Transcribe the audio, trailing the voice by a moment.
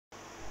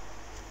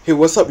Hey,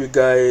 what's up, you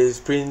guys?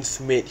 Prince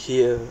Mate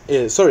here.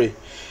 Sorry,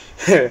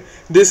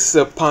 this is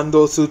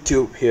MrPANdO'sS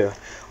tube here.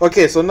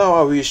 Okay, so now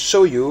I will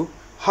show you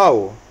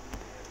how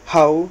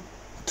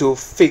to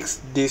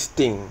fix this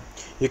thing.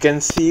 You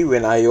can see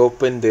when I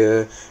open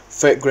the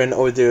background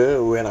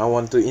order when I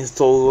want to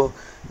install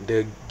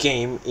the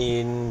game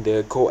in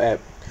the QooApp.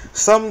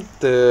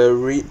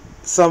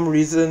 Some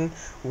reason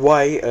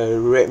why a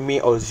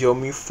Redmi or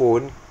Xiaomi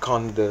phone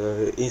can't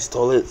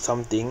install it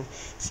something.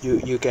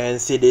 You can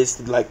see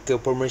this like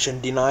permission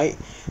denied,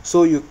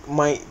 so you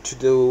might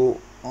to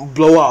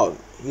blow out.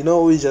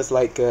 It's just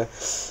like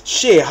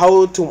shit.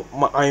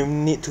 I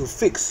need to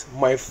fix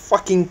my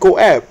fucking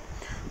QooApp.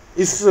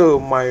 Is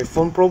my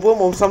phone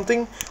problem or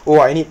something? Oh,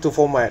 I need to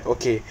format.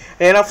 Okay,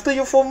 and after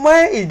you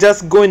format, it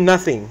just go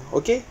nothing.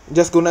 Okay,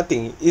 just go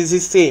nothing. It's the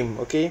same.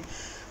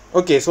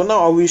 Okay, so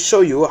now I will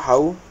show you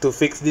how to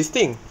fix this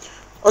thing.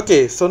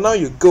 Okay, so now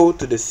you go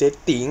to the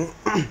setting.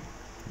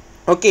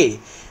 Okay,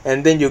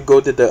 and then you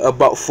go to the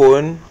about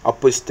phone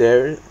upper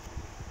stair.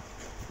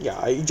 Yeah,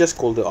 I just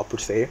call the upper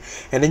stair,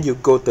 and then you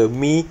go to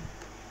me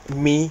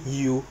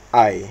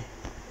UI,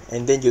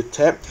 and then you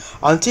tap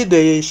until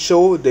they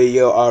show they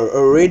are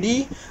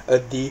already a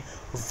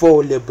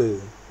developer.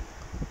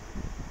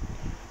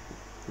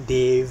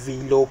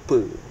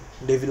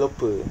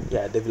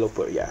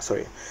 Yeah,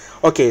 sorry.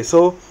 Okay,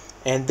 so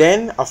and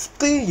then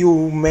after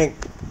you make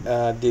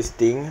this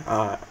thing,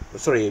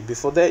 sorry,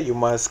 before that you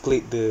must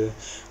click the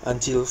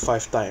until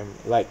 5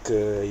 times, like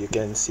you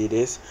can see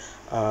this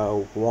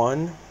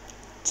 1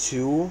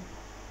 2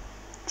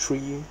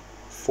 3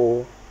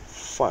 4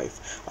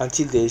 5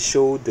 until they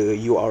show the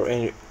you are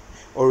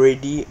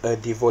already a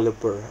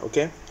developer.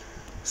 Okay,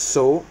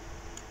 so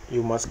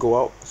you must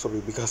go out. Sorry,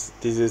 because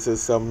this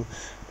is some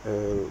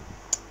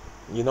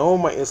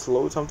might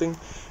slow something,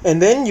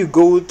 and then you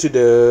go to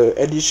the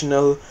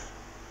additional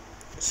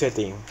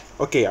setting.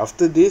 Okay,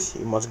 after this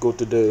you must go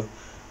to the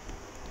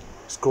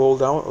scroll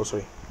down. Oh,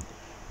 sorry,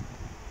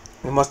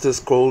 you must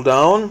scroll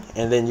down,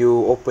 and then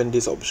you open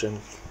this option.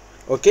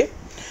 Okay,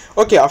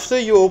 after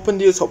you open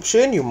this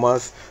option, you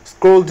must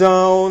scroll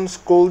down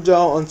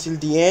until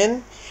the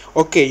end.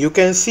 Okay, you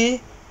can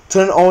see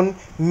turn on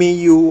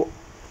menu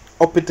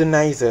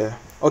optimizer.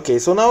 Okay,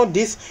 so now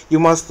this you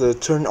must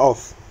turn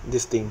off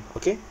this thing.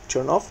 Okay,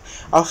 turn off.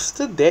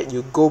 After that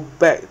you go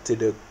back to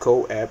the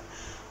QooApp.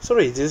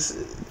 Sorry, this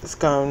is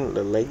kind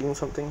of lagging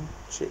something.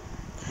 Shit.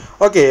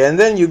 Okay, and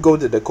then you go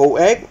to the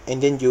QooApp,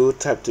 and then you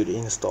tap to the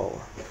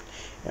install.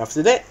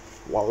 After that,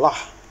 voila,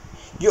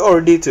 you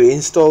already to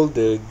install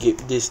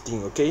this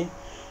thing. Okay,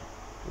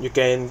 you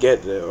can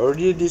get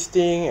already this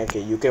thing. Okay,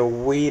 you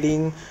can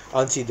waiting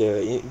until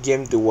the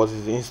game was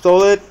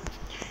installed,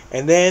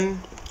 and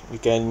then you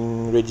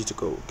can ready to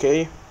go.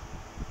 Okay,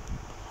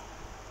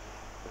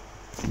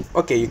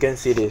 you can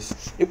see this.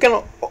 You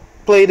can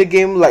play the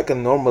game like a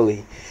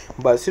normally,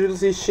 but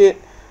seriously shit,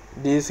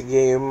 this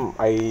game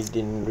I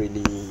didn't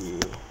really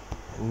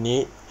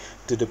need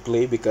to the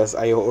play because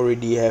I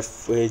already have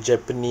a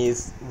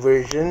Japanese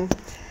version.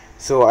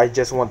 So I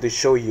just want to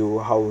show you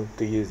how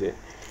to use it,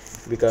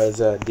 because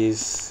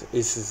this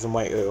is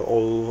my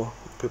old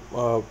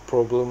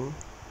problem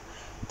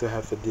to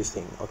have this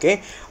thing.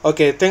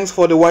 Okay, thanks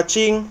for the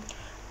watching.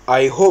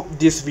 I hope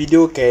this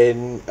video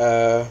can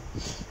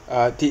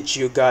teach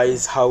you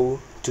guys how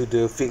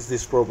to fix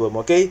this problem.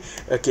 Okay,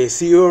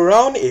 see you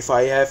around. If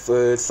I have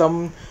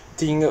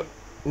something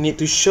need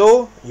to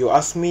show, you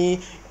ask me,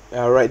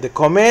 write the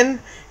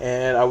comment,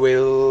 and I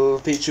will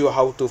teach you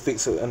how to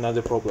fix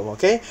another problem.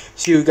 Okay,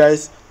 see you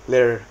guys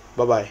later.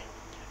 Bye bye,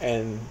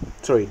 and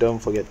sorry, don't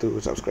forget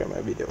to subscribe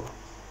my video.